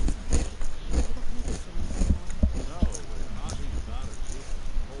wasn't You don't need to say anything more. So, we're talking about a group of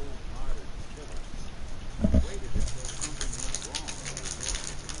cold-hearted killers. We waited until something went wrong to resort to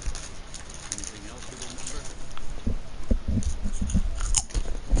violence. Anything else you remember?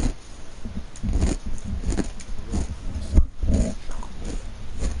 a letter from my son, Sean. He was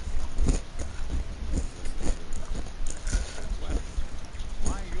listening to Jack's letter.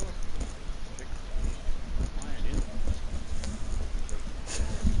 Why your chicken? Why an infant? Because you should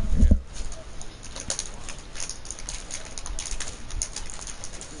always care. Never was.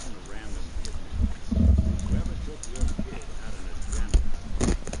 This isn't a random kidnapping. Whoever took your kid had an agenda.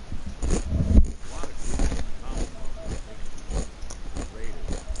 A lot of groups in the Commonwealth will take people.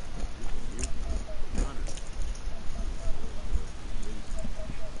 Raiders, super mutants, hunters.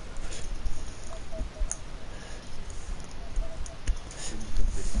 Didn't think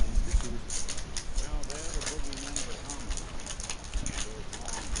this institute was responsible. Well, they're the boogeymen of the Commonwealth. Something goes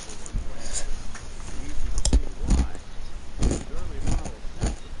wrong, everyone blames them. Easy to see why. These early model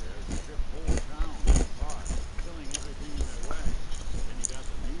sensor repairs strip whole towns apart, killing everything in their way. Then you got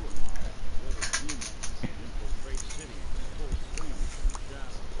the newer models, delivered humans, that infiltrate cities in full swing from the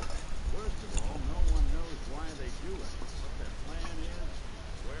shadows. Worst of all, no one knows why they do it, what their plan is,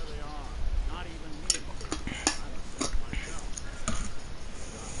 where they are. Not even me. I'm a sense myself.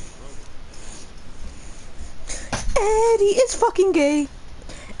 Stop the program. Eddie is fucking gay.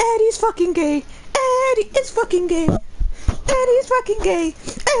 Eddie's fucking gay. Eddie is fucking gay. Eddie's fucking gay.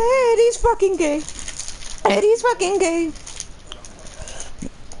 Eddie's fucking gay. Eddie's fucking gay.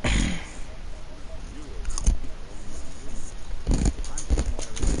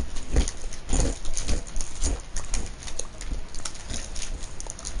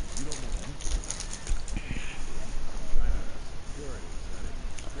 You don't know anything about it. Some kind of security setting.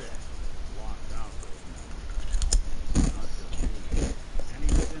 Strict. Locked out those memories. Not just you. Any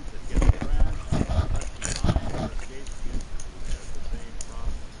synth that gets crashed, left behind, or escapes the Institute has the same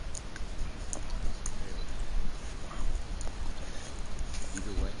problem. Alien.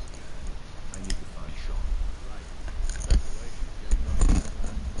 Either way, I need to find Sean. Right. Speculation's getting off the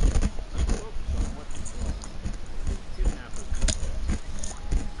track. Let's focus on what you saw. What did these kidnappers look like?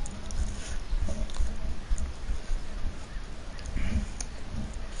 The woman in the dressing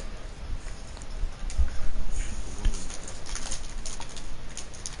room.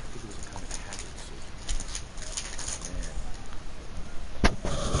 I think it was a kind of hazard suit. Man.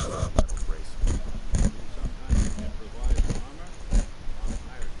 Metal bracelet. Maybe some kind of improvised armor? A lot of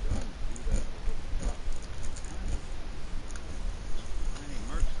hired guns do that to look tough. And tiny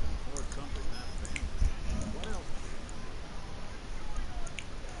mercs can afford something that fancy. What else do you know?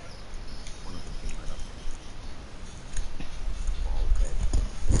 One of them came right up to me. Bald head.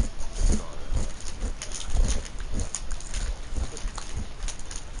 Cigar in one hand.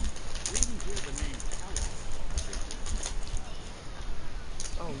 You didn't hear the name Kellogg, did you?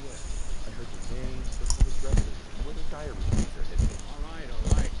 Oh, yeah. I heard the names, the full addresses, and where their diary entries are hidden. All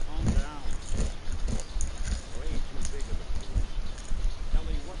right, calm down. Way too big of a solution.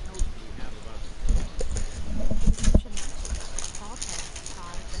 Kelly, what notes do we have about the killer? Description matches. Tall head,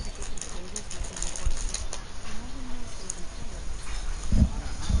 size, reputation for dangerous weapon and horses. No one knows he was employed. Bought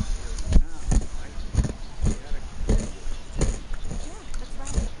a house here in town, right? He had a kid with him. Yeah, that's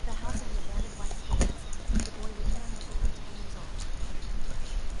right. The house of the abandoned white students. The boy returned was only 10 years old.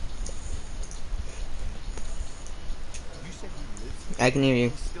 You said he lives here? I can hear you.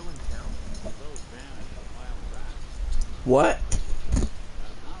 He's still in town? Those vanished a while back. What?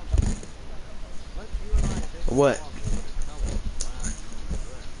 That house. Let's you and I take a What? walk over to Kellogg's last known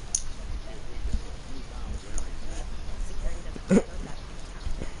address. See if we can snoop out where he's at. Security doesn't want to go to that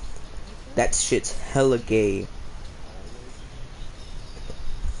part of town. That shit's hella gay. Always.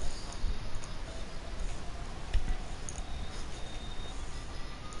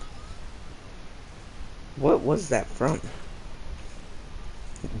 What was that from?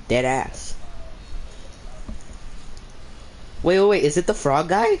 Dead ass. Wait, is it the frog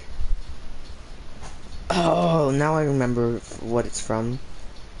guy? Oh, now I remember what it's from.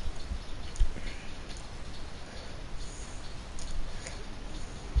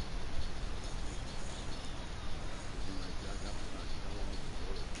 Everything I dug up about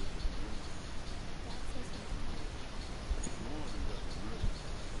Kellogg's or disappearing. Dad says he's It's more than just a murder.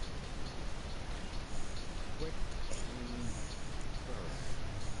 Quick, clean, thorough.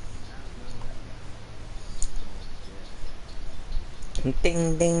 Has no evidence. It's all dead.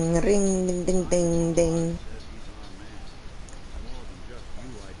 Ding ding ring ding ding ding ding. Says he's our man. It's more than just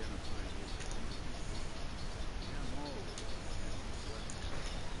you identifying his disappearance. We have all the potential questions.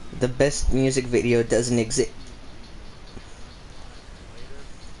 The best music video doesn't exist. Leaving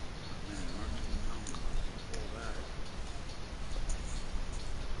us in the dark 5 years later? Not many murders in town can pull that.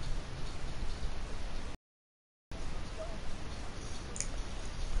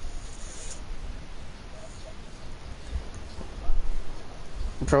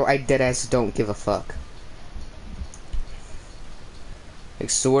 Bro, I deadass don't give a fuck. I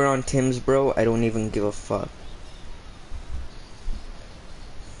swear on Tim's, bro, I don't even give a fuck.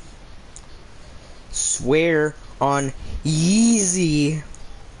 Swear on Yeezy. Here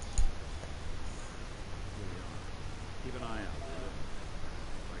we are. Keep an eye out,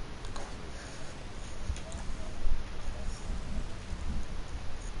 will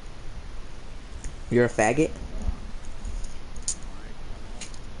you? You're a faggot? Alright, come on.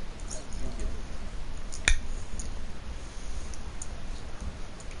 You get it.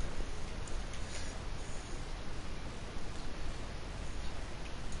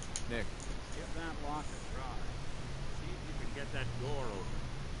 Nick, give that lock a try. See if you can get that door open.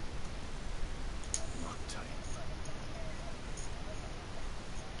 Lock tight.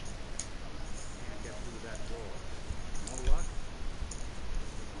 Can't get through that door. No luck?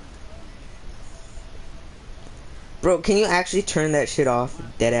 Find a key. Bro, can you actually turn that shit off,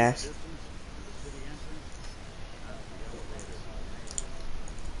 deadass? Distance to the city entrance? That's the elevator to the mayor.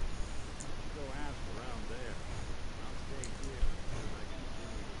 You go ask around there. I'll stay here until I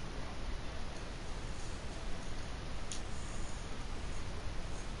continue this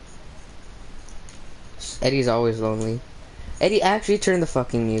route. Eddie's always lonely. Eddie, actually turn the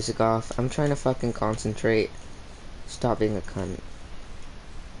fucking music off. I'm trying to fucking concentrate. Stop being a cunt.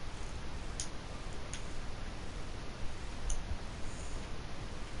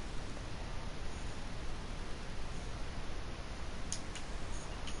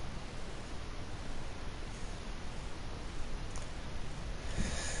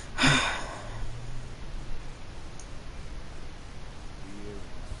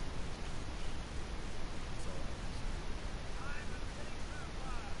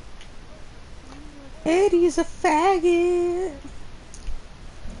 Eddie's a faggot.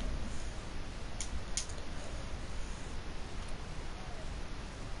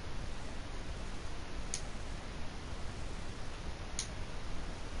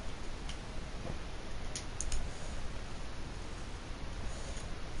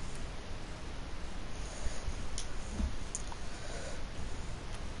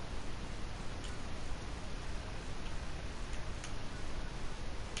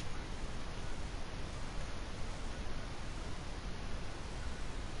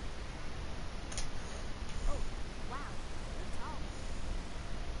 Oh, wow. You're tall.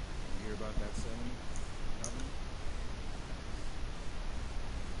 You hear about that settlement? Covenant?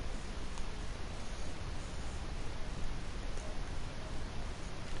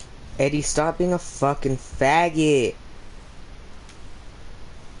 Eddie, stop being a fucking faggot.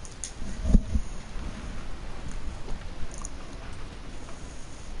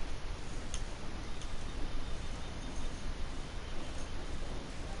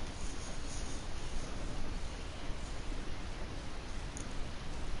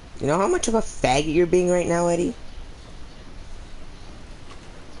 You know how much of a faggot you're being right now, Eddie?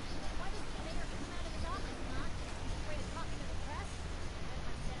 Why didn't the mayor come out of his office, huh? Afraid of talking to the press?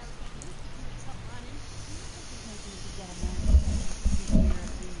 I said I was getting used to too much tough running. Maybe you could get a man to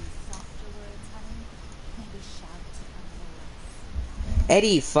hear these softer words, honey. Maybe shout a little less.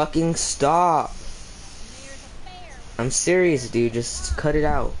 Eddie, fucking stop. The mayor's a bear. I'm serious, dude. Just cut it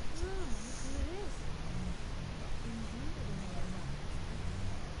out. Look who it is.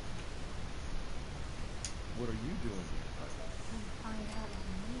 What are you doing here? Find out why the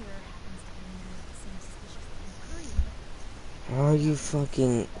mayor happens to be near the same suspicious thing Curry. Are you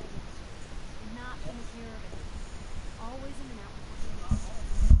fucking... Not gonna hear of it. Always in and out.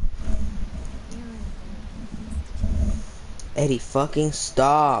 Eddie, fucking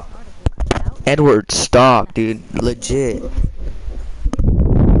stop. Article comes out. Edward, stop, dude. Legit.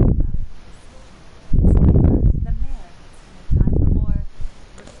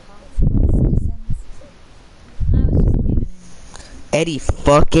 Eddie,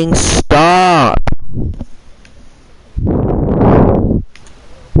 fucking stop!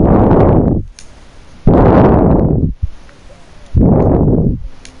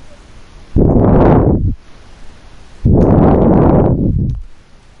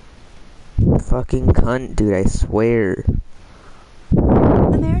 Fucking cunt, dude, I swear.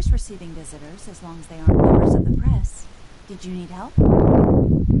 The mayor's receiving visitors as long as they aren't members of the press. Did you need help?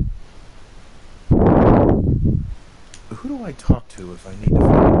 Who do I talk to if I need to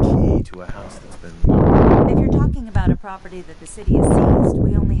find a key to a house that's been locked? If you're talking about a property that the city has seized,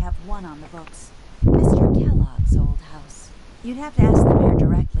 we only have one on the books. Mr. Kellogg's old house. You'd have to ask the mayor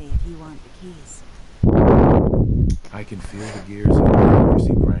directly if you want the keys. I can feel the gears of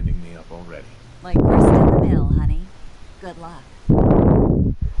bureaucracy grinding me up already. Like grist in the mill, honey. Good luck.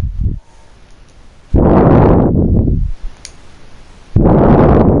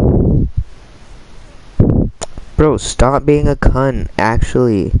 Bro, stop being a cunt,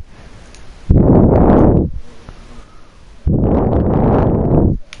 actually.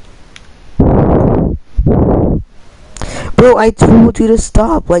 Bro, I told you to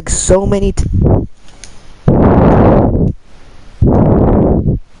stop like so many